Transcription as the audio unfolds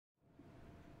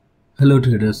Hello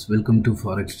traders, welcome to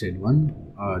Forex Trade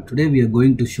 1. Today we are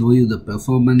going to show you the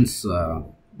performance,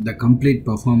 the complete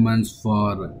performance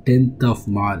for 10th of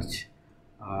March.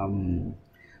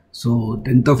 So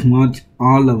 10th of March,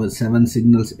 all our 7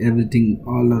 signals,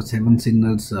 all our 7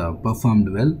 signals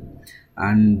performed well,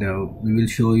 and we will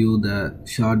show you the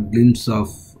short glimpse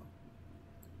of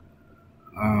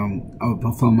our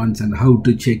performance and how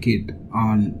to check it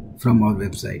from our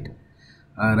website.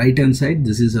 Right hand side,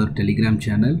 this is our Telegram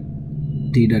channel,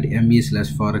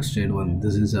 t.me/forextrade1.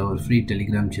 This is our free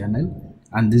Telegram channel,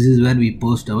 and this is where we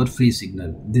post our free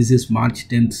signal. This is March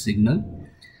 10th signal,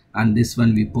 and this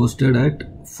one we posted at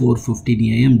 4:15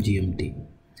 AM GMT.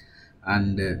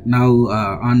 And now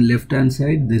on left hand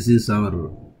side, this is our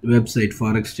website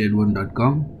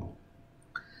forextrade1.com.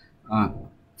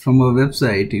 From our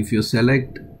website, if you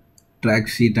select track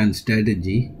sheet and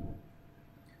strategy,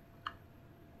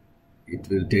 it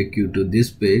will take you to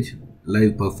this page,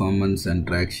 live performance and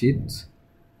track sheets,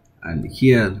 and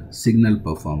here signal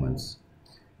performance.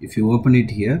 If you open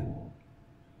it here,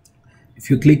 if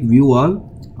you click view all,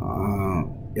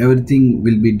 everything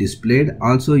will be displayed.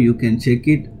 Also you can check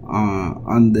it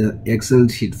on the Excel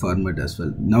sheet format as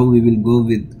well. Now we will go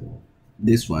with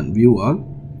this one, view all,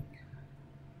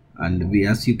 and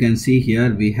as you can see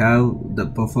here, we have the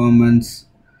performance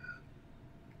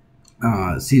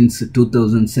since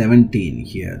 2017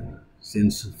 here.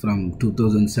 Since from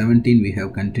 2017 we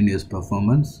have continuous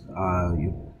performance.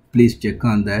 You please check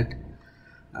on that.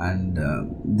 And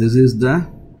this is the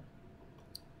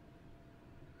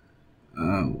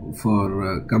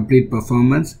for complete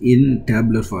performance in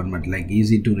tabular format, like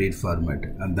easy to read format,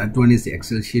 and that one is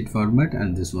Excel sheet format,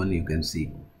 and this one you can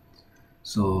see.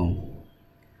 So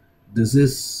this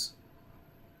is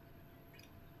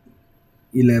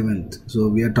 11th, so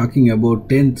we are talking about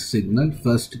 10th signal.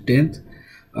 First 10th,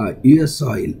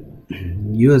 USOIL.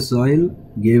 USOIL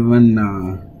given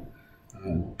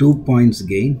 2 points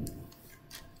gain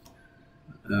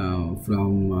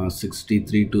from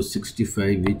 63 to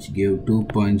 65, which gave 2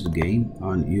 points gain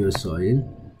on USOIL,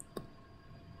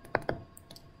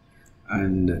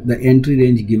 and the entry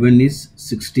range given is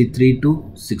 63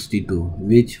 to 62,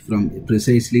 which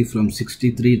precisely from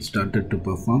 63 it started to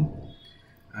perform,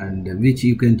 and which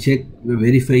you can check,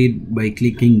 verify by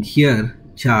clicking here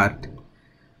chart.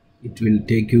 It will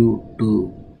take you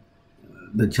to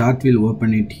the chart, will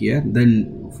open it here,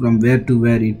 then from where to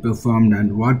where it performed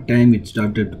and what time it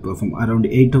started to perform. Around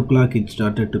 8 o'clock it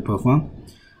started to perform.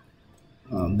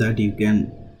 That you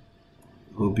can,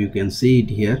 hope you can see it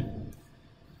here,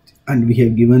 and we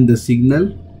have given the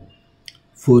signal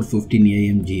 4:15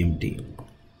 AM GMT,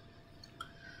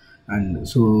 and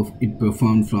so it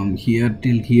performed from here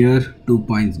till here, 2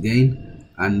 points gain.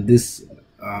 And this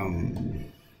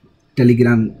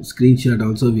Telegram screenshot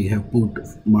also we have put,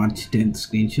 March 10th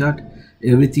screenshot.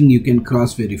 Everything you can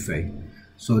cross verify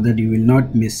so that you will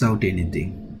not miss out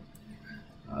anything.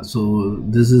 So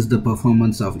this is the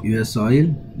performance of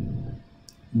USOIL.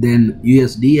 Then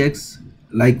USDX,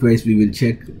 likewise we will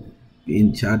check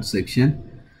in chart section.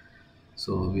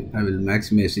 So I will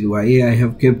maximize it. Why I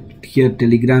have kept here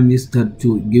Telegram is that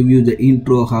to give you the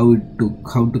intro how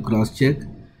to cross check,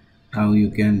 how you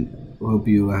can, hope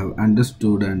you have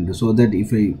understood, and so that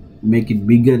if I make it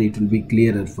bigger it will be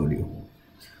clearer for you.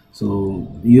 So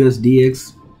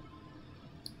USDX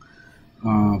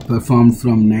performed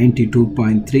from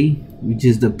 92.3, which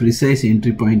is the precise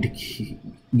entry point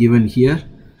given here,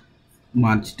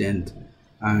 March 10th,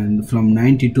 and from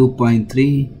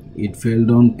 92.3 it fell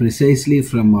down precisely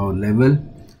from our level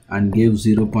and gave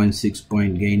 0.6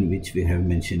 point gain, which we have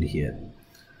mentioned here.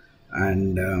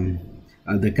 And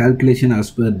the calculation as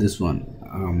per this one,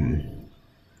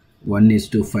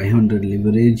 1:500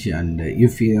 leverage, and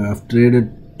if you have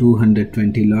traded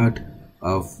 220 lot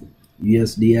of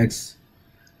USDX,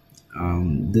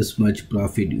 this much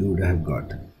profit you would have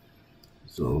got.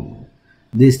 So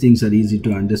these things are easy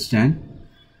to understand.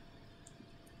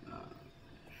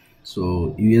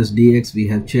 So USDX we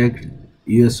have checked,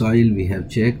 USOIL we have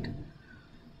checked,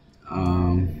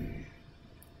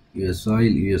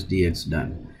 USOIL, USDX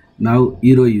done. Now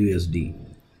EURUSD.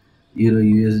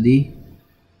 EURUSD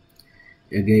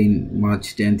again,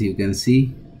 March 10th, you can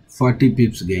see 40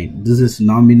 pips gain. This is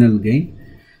nominal gain.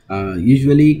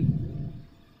 Usually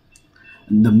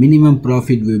the minimum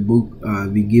profit we book,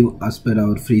 we give as per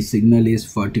our free signal is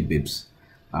 40 pips.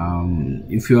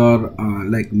 If you are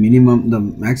like minimum, the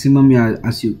maximum, yeah,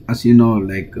 as you know,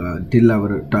 like till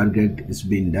our target is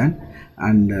being done.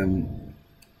 And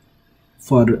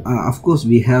for of course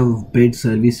we have paid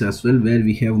service as well, where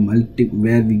we have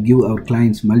where we give our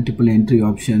clients multiple entry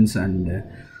options, and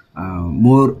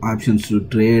more options to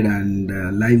trade, and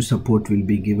live support will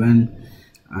be given,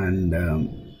 and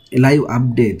live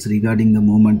updates regarding the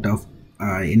movement of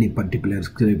any particular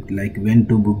script, like when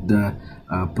to book the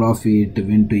profit,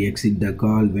 when to exit the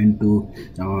call, when to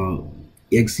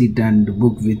exit and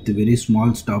book with very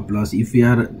small stop loss. If we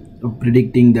are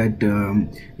predicting that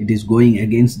it is going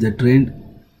against the trend,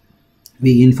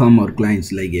 we inform our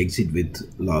clients like exit with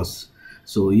loss.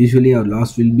 So usually our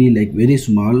loss will be like very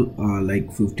small,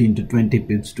 like 15 to 20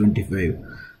 pips, 25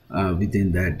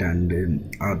 within that,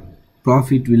 and our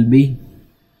profit will be,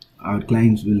 our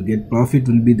clients will get profit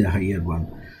will be the higher one,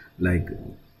 like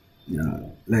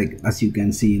as you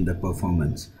can see in the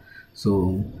performance.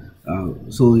 So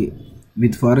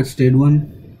with Forex Trade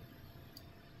 1,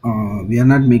 we are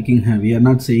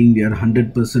not saying we are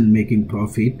 100% making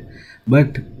profit,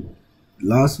 but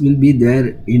loss will be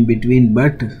there in between.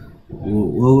 But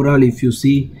overall, if you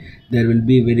see, there will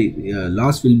be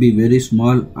loss will be very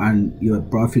small, and your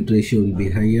profit ratio will be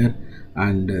higher,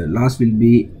 and loss will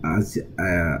be, as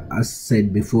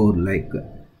said before, like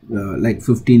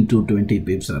 15 to 20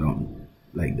 pips around,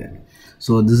 like that.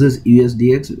 So this is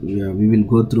USDX. We will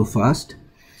go through fast.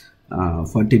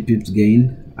 40 pips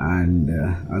gain, and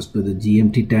as per the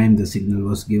GMT time, the signal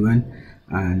was given,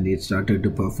 and it started to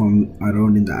perform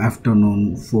around in the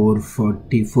afternoon,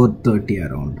 4:40, 4:30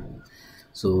 around.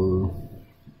 So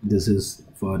this is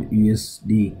for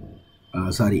EURUSD.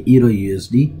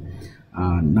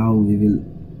 Now we will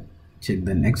check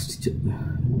the next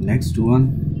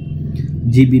one,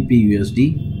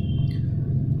 GBPUSD.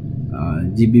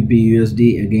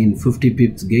 GBPUSD, again 50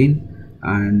 pips gain,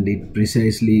 and it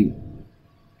precisely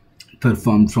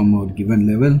performed from our given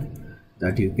level,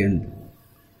 that you can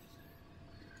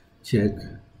check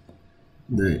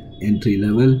the entry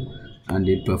level, and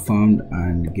it performed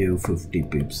and gave 50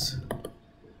 pips.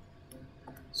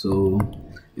 So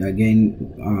again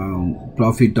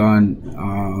profit on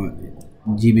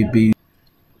GBP.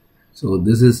 So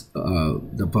this is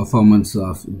the performance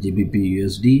of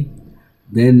GBPUSD.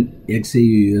 Then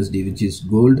XAUUSD, which is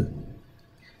gold,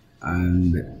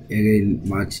 and again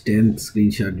March 10th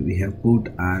screenshot we have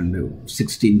put, and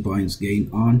 16 points gain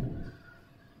on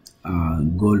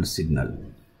gold signal.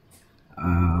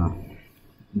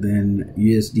 Then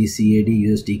USDCAD,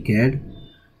 USDCAD,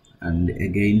 and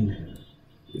again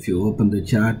if you open the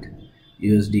chart,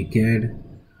 USDCAD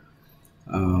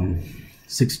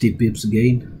 60 pips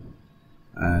gain,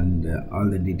 and all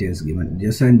the details given.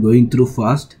 Just I'm going through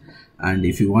fast, and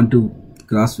if you want to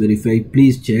cross verify,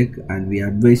 please check, and we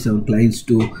advise our clients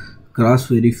to cross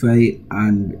verify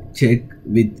and check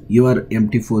with your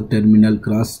MT4 terminal,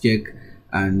 cross check,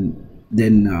 and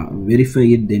then verify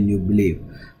it, then you believe.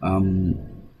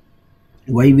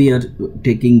 Why we are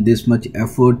taking this much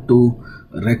effort to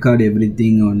record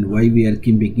everything, on why we are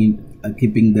keeping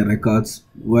the records?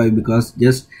 Why? Because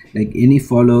just like any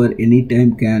follower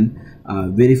anytime can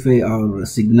verify our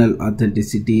signal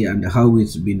authenticity and how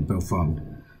it's been performed.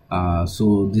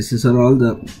 So this is all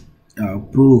the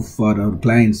proof for our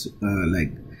clients,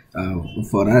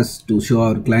 for us to show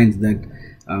our clients that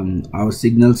our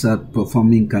signals are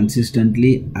performing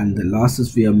consistently, and the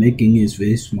losses we are making is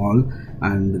very small,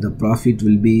 and the profit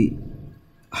will be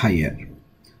higher.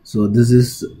 So this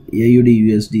is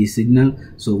AUDUSD signal.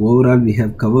 So overall we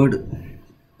have covered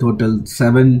total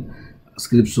 7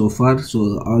 scripts so far.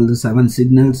 So all the 7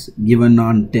 signals given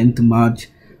on 10th March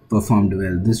performed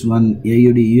well. This one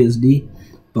AUDUSD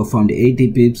performed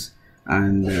 80 pips,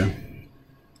 and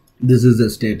this is the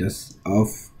status of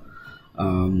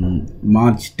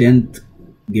March 10th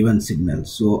given signal.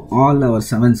 So all our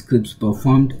 7 scripts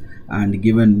performed and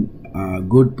given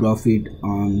good profit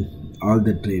on all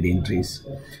the trade entries.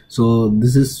 So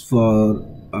this is for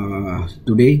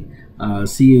today.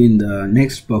 See you in the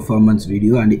next performance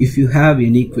video, and if you have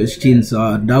any questions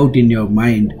or doubt in your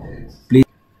mind, please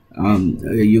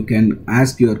you can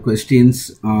ask your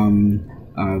questions.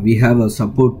 We have a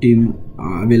support team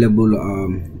available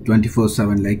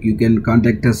 24/7. Like you can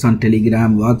contact us on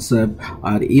Telegram, WhatsApp,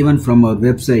 or even from our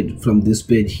website. From this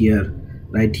page here,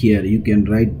 right here, you can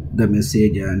write the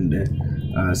message and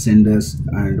send us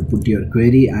and put your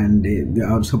query, and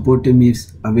our support team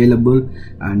is available,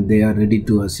 and they are ready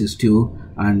to assist you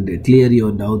and clear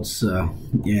your doubts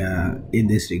in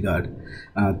this regard.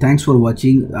 Thanks for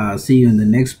watching. See you in the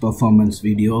next performance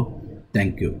video.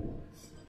 Thank you.